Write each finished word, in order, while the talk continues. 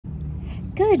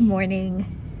Good morning,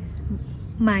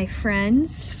 my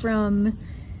friends from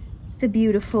the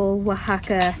beautiful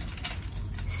Oaxaca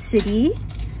city.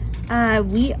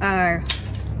 We are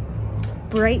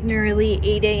bright and early,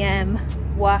 8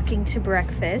 a.m. walking to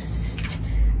breakfast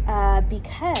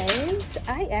because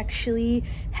I actually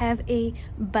have a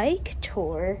bike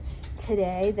tour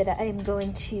today that I am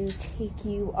going to take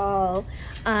you all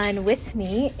on with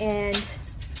me, and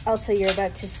also you're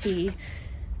about to see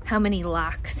how many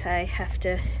locks I have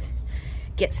to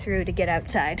get through to get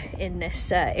outside in this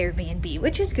Airbnb,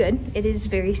 which is good. It is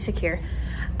very secure.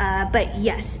 But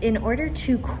yes, in order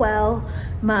to quell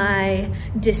my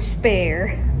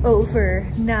despair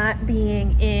over not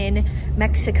being in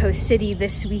Mexico City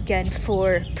this weekend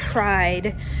for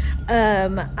Pride,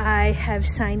 I have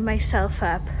signed myself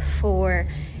up for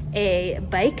a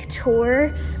bike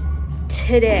tour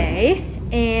today,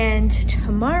 and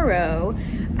tomorrow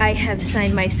I have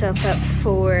signed myself up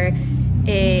for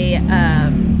a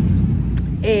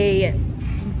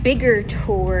bigger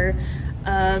tour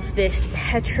of this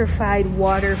petrified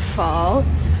waterfall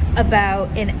about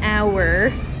an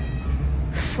hour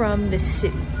from the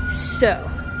city. So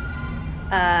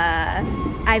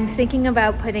I'm thinking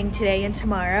about putting today and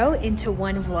tomorrow into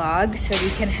one vlog so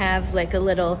we can have like a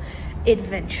little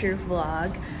adventure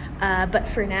vlog. But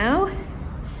for now,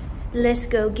 let's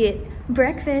go get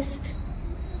breakfast.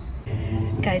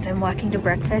 Guys, I'm walking to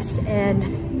breakfast and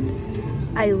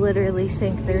I literally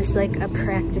think there's like a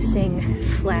practicing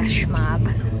flash mob.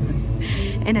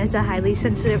 And as a highly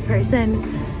sensitive person,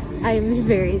 I'm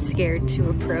very scared to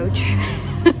approach.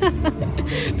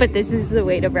 But this is the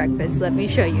way to breakfast. Let me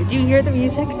show you. Do you hear the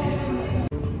music?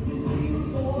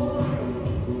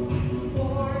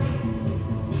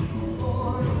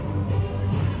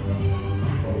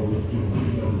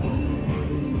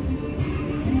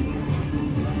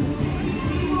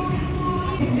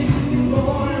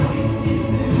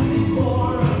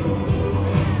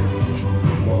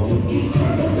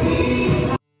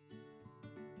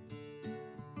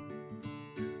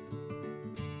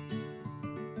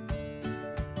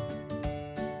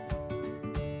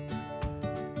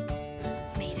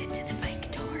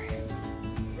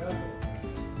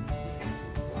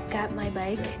 Got my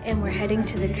bike and we're heading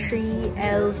to the tree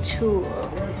El Tule,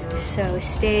 so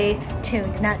stay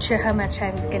tuned. Not sure how much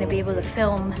I'm gonna be able to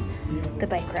film the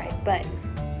bike ride, but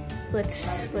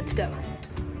let's go.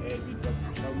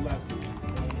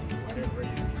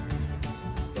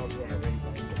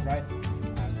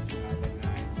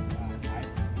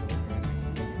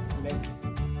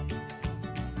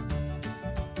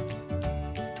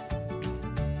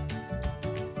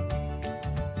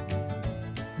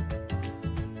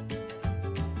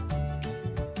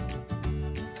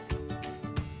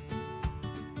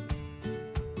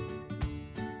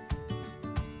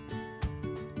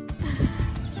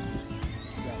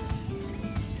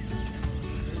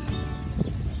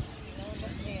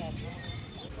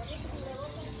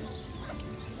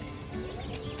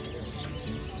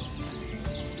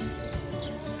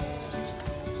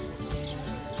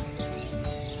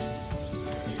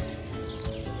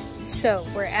 So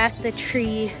we're at the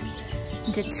tree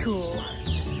de Tule.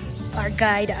 Our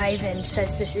guide Ivan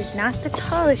says this is not the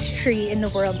tallest tree in the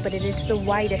world, but it is the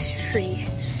widest tree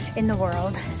in the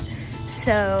world.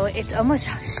 So it's almost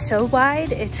so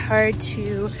wide, it's hard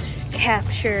to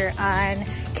capture on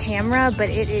camera, but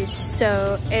it is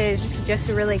just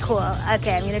really cool.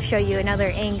 Okay, I'm gonna show you another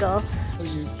angle.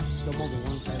 Some of the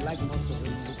ones I like, most of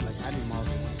them look like animals.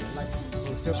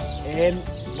 And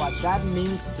what that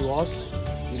means to us,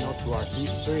 you know, to our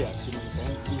history as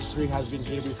humankind. History has been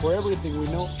here before everything we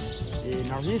know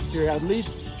in our history, at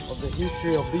least of the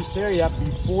history of this area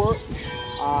before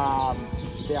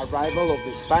the arrival of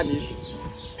the Spanish.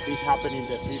 This happened in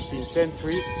the 15th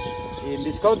century in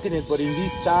this continent, but in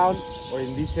this town or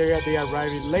in this area they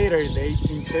arrived later in the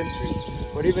 18th century.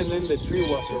 But even then the tree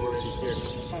was already here.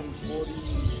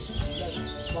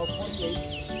 About 48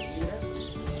 meters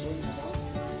going around.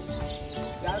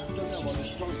 That's talking about the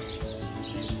trunk.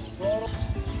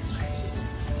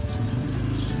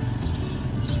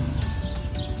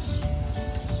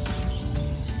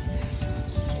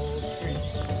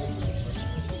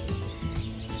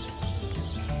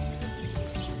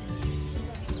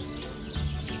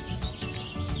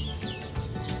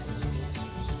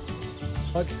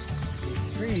 But the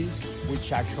tree,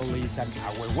 which actually is an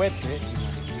agua, is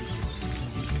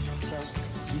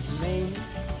named,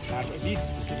 this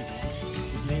specific tree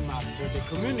is named after the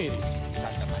community,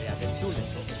 Santa Maria del Tule.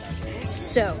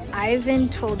 So Ivan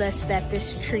told us that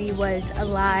this tree was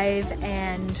alive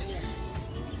and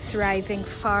thriving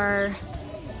far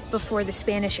before the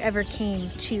Spanish ever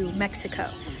came to Mexico.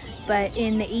 but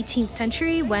in the 18th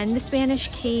century, when the Spanish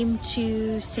came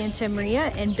to Santa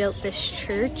Maria and built this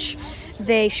church,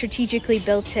 they strategically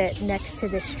built it next to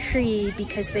this tree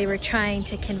because they were trying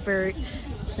to convert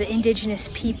the indigenous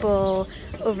people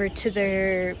over to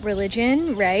their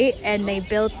religion, right? And they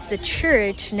built the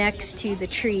church next to the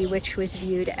tree, which was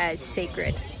viewed as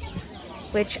sacred,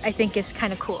 which I think is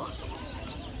kind of cool.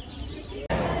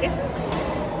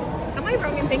 Am I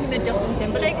wrong in thinking that Justin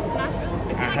Timberlake is from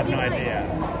Nashville? I have no idea.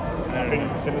 I think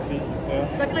in Tennessee.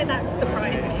 Yeah. So I feel like that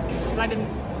surprised me. I didn't.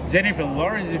 Jennifer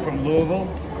Lawrence is from Louisville.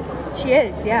 She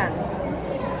is, yeah.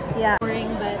 Yeah.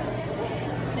 Boring, but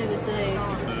it was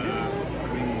a...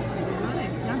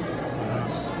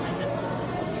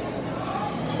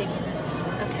 Chickens.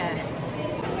 Okay.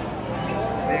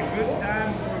 A good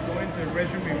time for going to the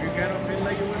restroom if you kind of feel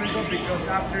like you want to go, because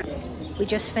after... We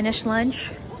just finished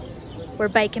lunch. We're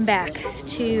biking back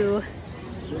to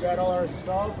We got all our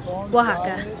stuff, phones,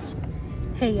 Oaxaca.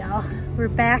 Hey y'all, we're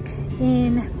back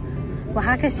in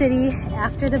Oaxaca City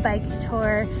after the bike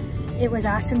tour. It was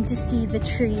awesome to see the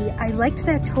tree. I liked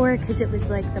that tour because it was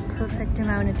like the perfect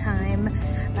amount of time.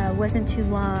 Wasn't too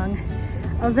long.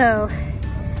 Although,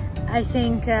 I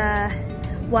think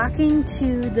walking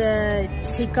to the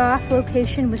takeoff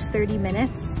location was 30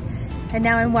 minutes. And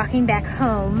now I'm walking back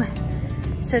home.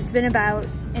 So it's been about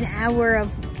an hour of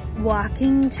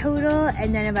walking total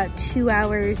and then about 2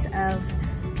 hours of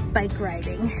bike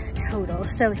riding total.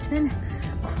 So it's been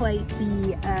quite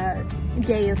the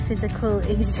day of physical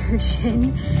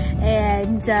exertion,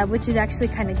 and which is actually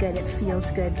kind of good. It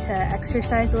feels good to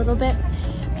exercise a little bit.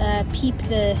 Peep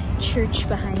the church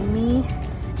behind me,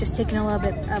 just taking a little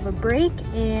bit of a break,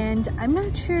 and I'm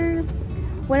not sure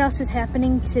what else is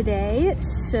happening today,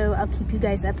 so I'll keep you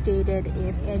guys updated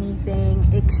if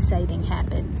anything exciting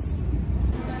happens.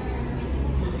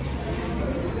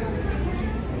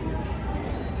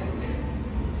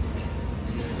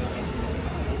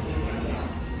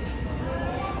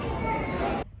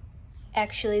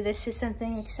 Actually, this is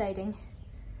something exciting.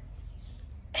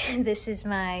 This is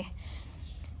my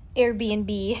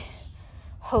Airbnb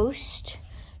host,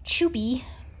 Chubby,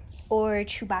 or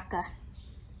Chewbacca.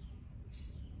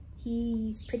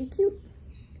 He's pretty cute.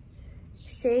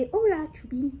 Say hola,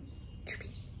 Chubby. Chubby.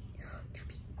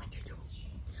 Chubby, what you doing?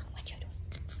 What you doing?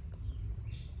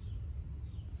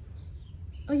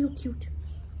 Are you cute?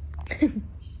 Making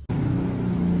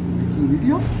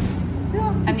video?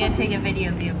 Yeah. I'm gonna take a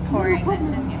video of you pouring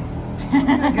this in here.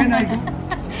 Again, I do.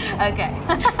 Okay.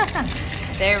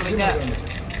 There we go.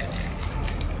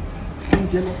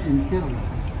 Angelo interno.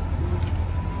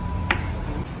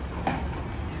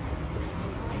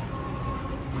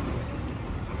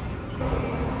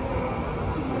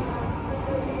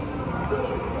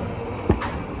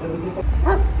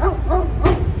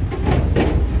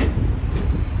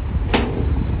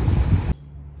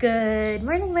 Good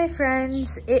morning, my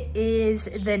friends. It is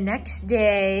the next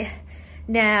day.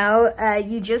 Now,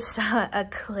 you just saw a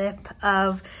clip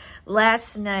of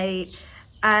last night.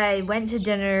 I went to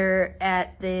dinner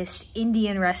at this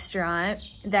Indian restaurant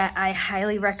that I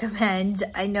highly recommend.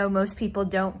 I know most people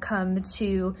don't come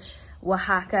to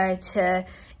Oaxaca to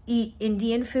eat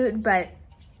Indian food, but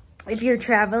if you're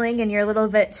traveling and you're a little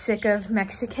bit sick of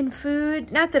Mexican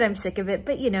food, not that I'm sick of it,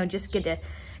 but you know, just get a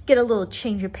little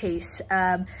change of pace.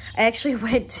 I actually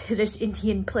went to this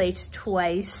Indian place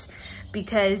twice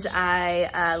because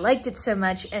I liked it so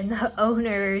much, and the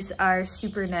owners are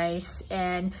super nice,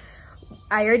 and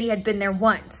I already had been there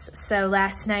once. So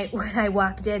last night when I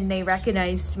walked in, they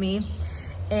recognized me,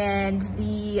 and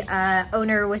the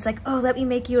owner was like, oh, let me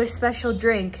make you a special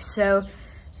drink. So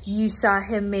you saw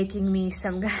him making me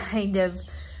some kind of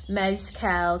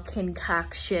mezcal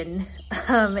concoction,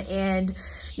 and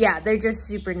yeah, they're just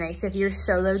super nice. If you're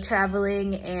solo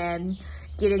traveling and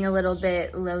getting a little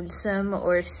bit lonesome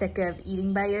or sick of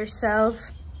eating by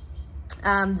yourself,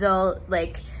 they'll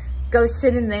like go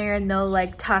sit in there and they'll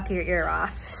like talk your ear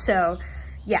off. So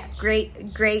yeah,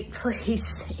 great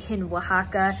place in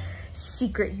Oaxaca.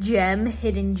 Secret gem,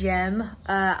 hidden gem.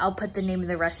 I'll put the name of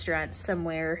the restaurant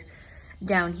somewhere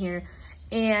down here.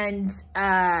 And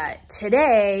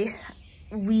today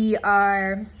we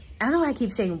are, I don't know why I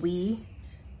keep saying we.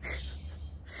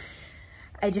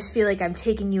 I just feel like I'm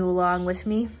taking you along with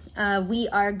me. We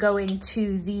are going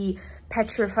to the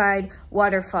Petrified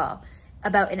Waterfall,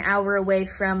 about an hour away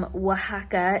from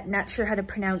Oaxaca. Not sure how to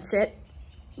pronounce it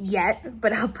yet,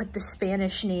 but I'll put the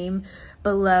Spanish name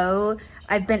below.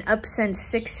 I've been up since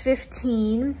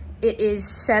 6:15. It is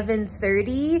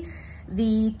 7:30.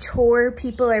 The tour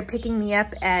people are picking me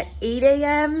up at 8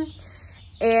 a.m.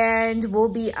 and we'll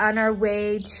be on our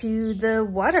way to the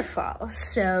waterfall.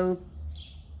 So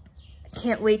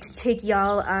Can't wait to take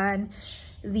y'all on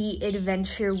the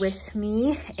adventure with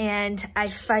me. And I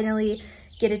finally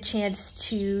get a chance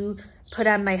to put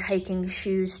on my hiking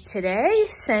shoes today,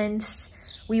 since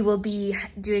we will be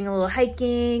doing a little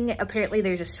hiking. Apparently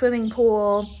there's a swimming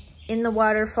pool in the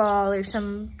waterfall or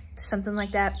something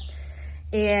like that.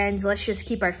 And let's just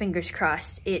keep our fingers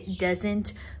crossed it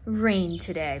doesn't rain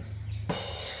today.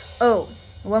 Oh,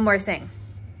 one more thing.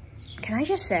 Can I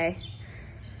just say,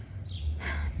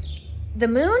 the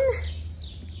moon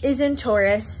is in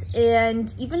Taurus,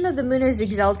 and even though the moon is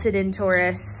exalted in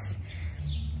Taurus,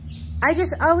 I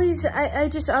just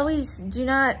always do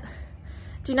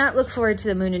not look forward to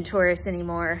the moon in Taurus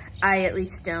anymore. I at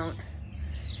least don't.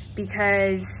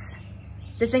 Because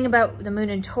the thing about the moon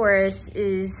in Taurus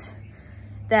is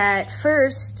that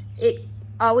first,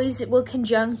 it will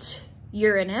conjunct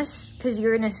Uranus, because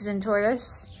Uranus is in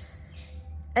Taurus.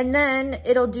 And then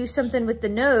it'll do something with the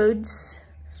nodes,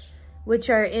 which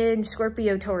are in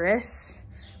Scorpio Taurus.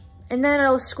 And then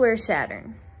it'll square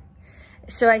Saturn.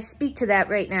 So I speak to that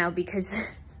right now because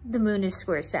the moon is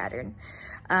square Saturn.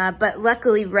 But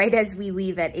luckily, right as we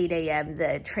leave at 8 a.m.,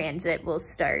 the transit will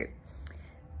start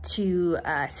to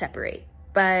separate.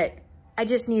 But I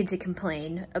just needed to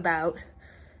complain about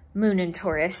moon and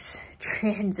Taurus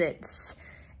transits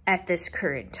at this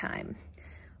current time.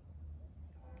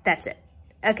 That's it.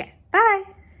 Okay, bye.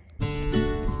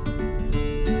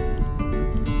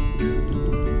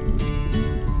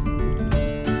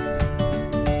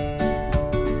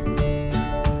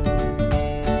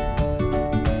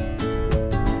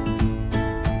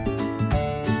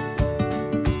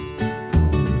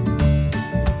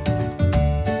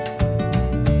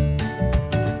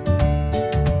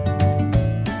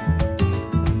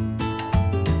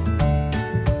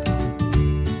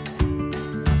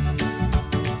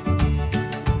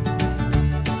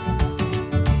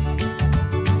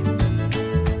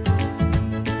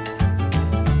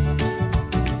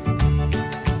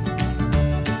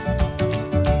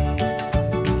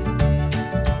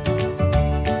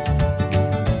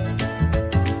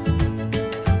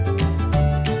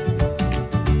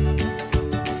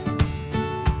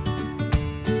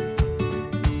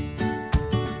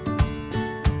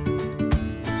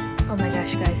 Oh my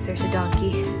gosh, guys, there's a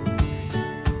donkey.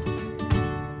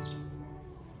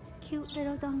 Cute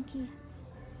little donkey.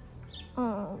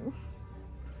 Oh,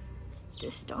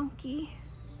 this donkey,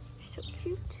 so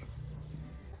cute.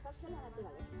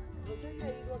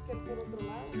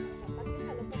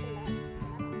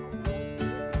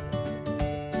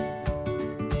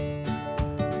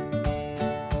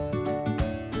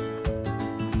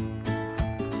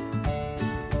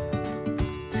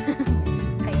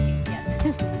 Hiking, yes.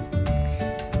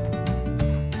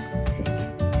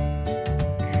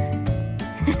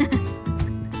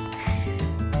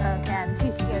 Okay, I'm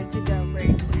too scared to go where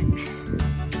it went.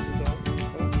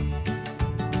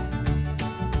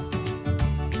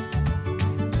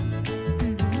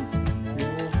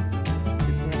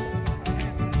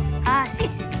 Ah, sí,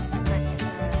 sí.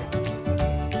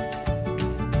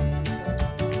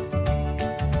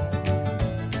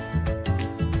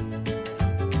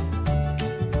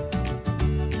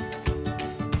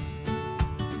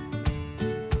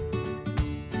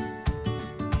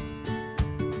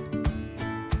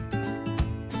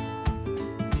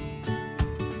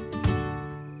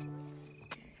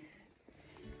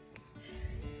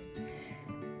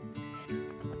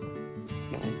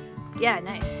 Let's, yeah,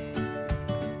 nice.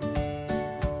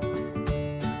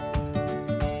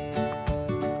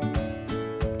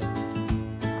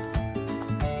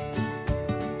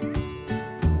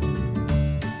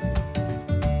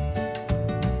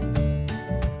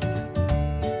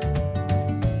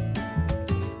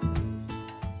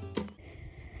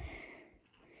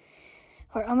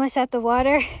 We're almost at the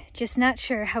water, just not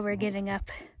sure how we're getting up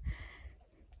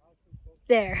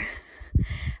there.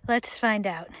 Let's find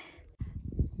out.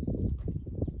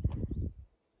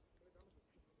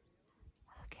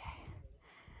 Okay.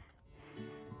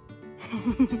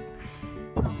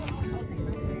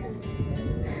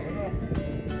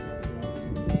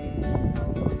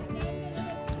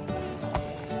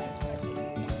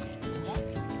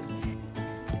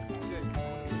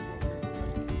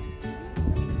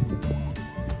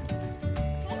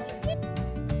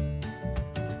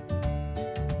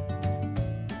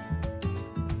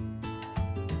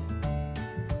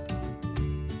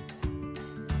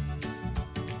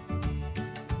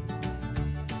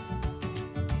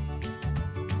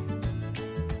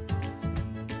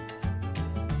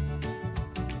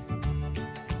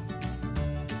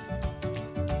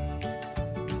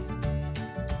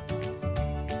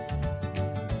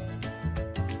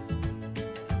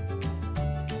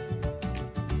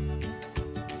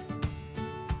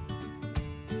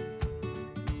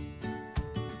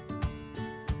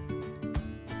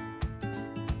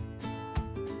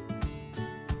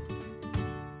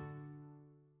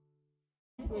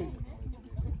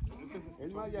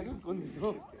 Es más, ya se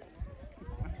escondió.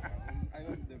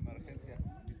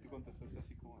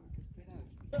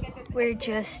 We're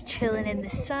just chilling in the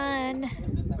sun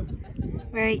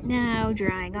right now,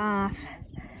 drying off.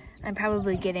 I'm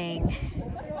probably getting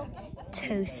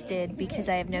toasted because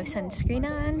I have no sunscreen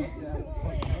on.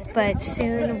 But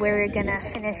soon we're gonna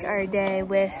finish our day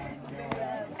with,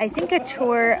 I think, a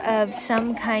tour of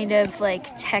some kind of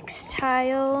like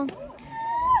textile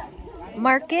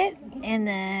market, and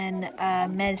then a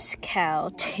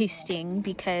mezcal tasting,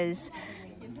 because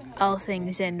all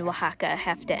things in Oaxaca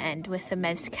have to end with a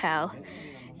mezcal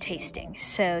tasting.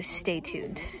 So stay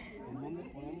tuned.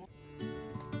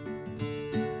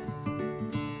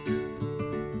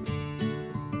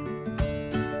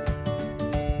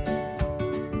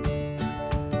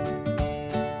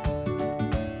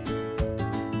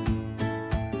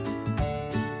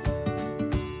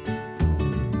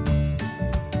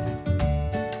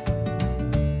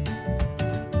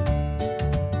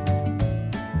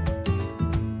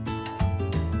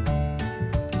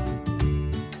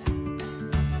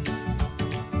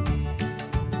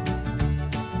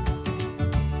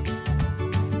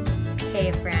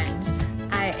 Hey friends,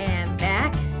 I am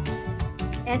back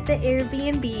at the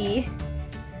Airbnb.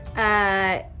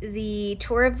 The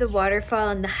tour of the waterfall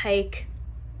and the hike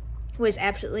was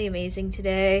absolutely amazing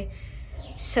today.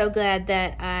 So glad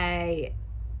that I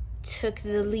took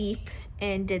the leap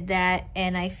and did that,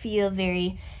 and I feel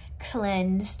very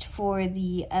cleansed for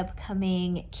the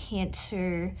upcoming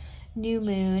Cancer new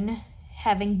moon,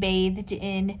 having bathed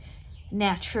in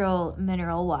natural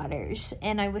mineral waters.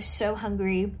 And I was so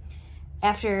hungry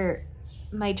after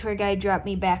my tour guide dropped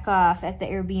me back off at the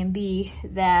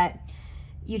Airbnb that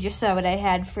you just saw what I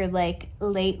had for like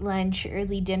late lunch,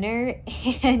 early dinner,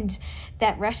 and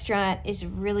that restaurant is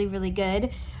really, really good.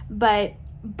 But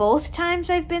both times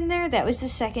I've been there, that was the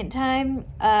second time.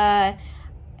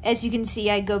 As you can see,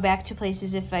 I go back to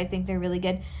places if I think they're really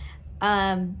good.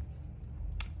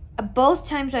 Both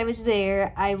times I was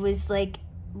there, I was like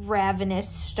ravenous,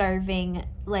 starving,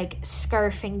 like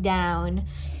scarfing down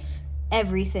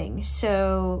everything.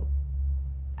 So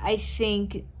I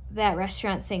think that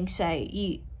restaurant thinks I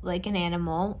eat like an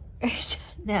animal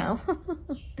now.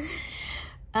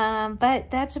 But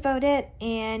that's about it,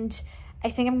 and I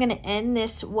think I'm gonna end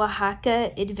this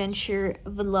Oaxaca adventure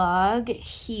vlog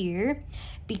here,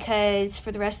 because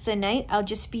for the rest of the night I'll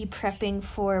just be prepping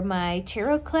for my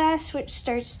tarot class, which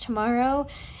starts tomorrow,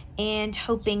 and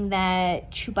hoping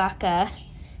that Chewbacca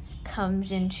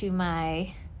comes into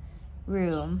my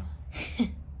room.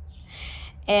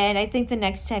 And I think the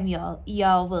next time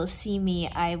y'all will see me,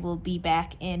 I will be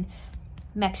back in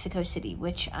Mexico City,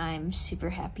 which I'm super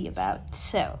happy about.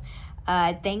 So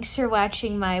thanks for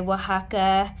watching my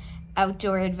Oaxaca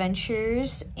outdoor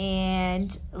adventures,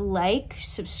 and like,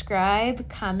 subscribe,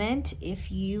 comment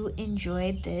if you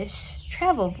enjoyed this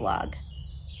travel vlog.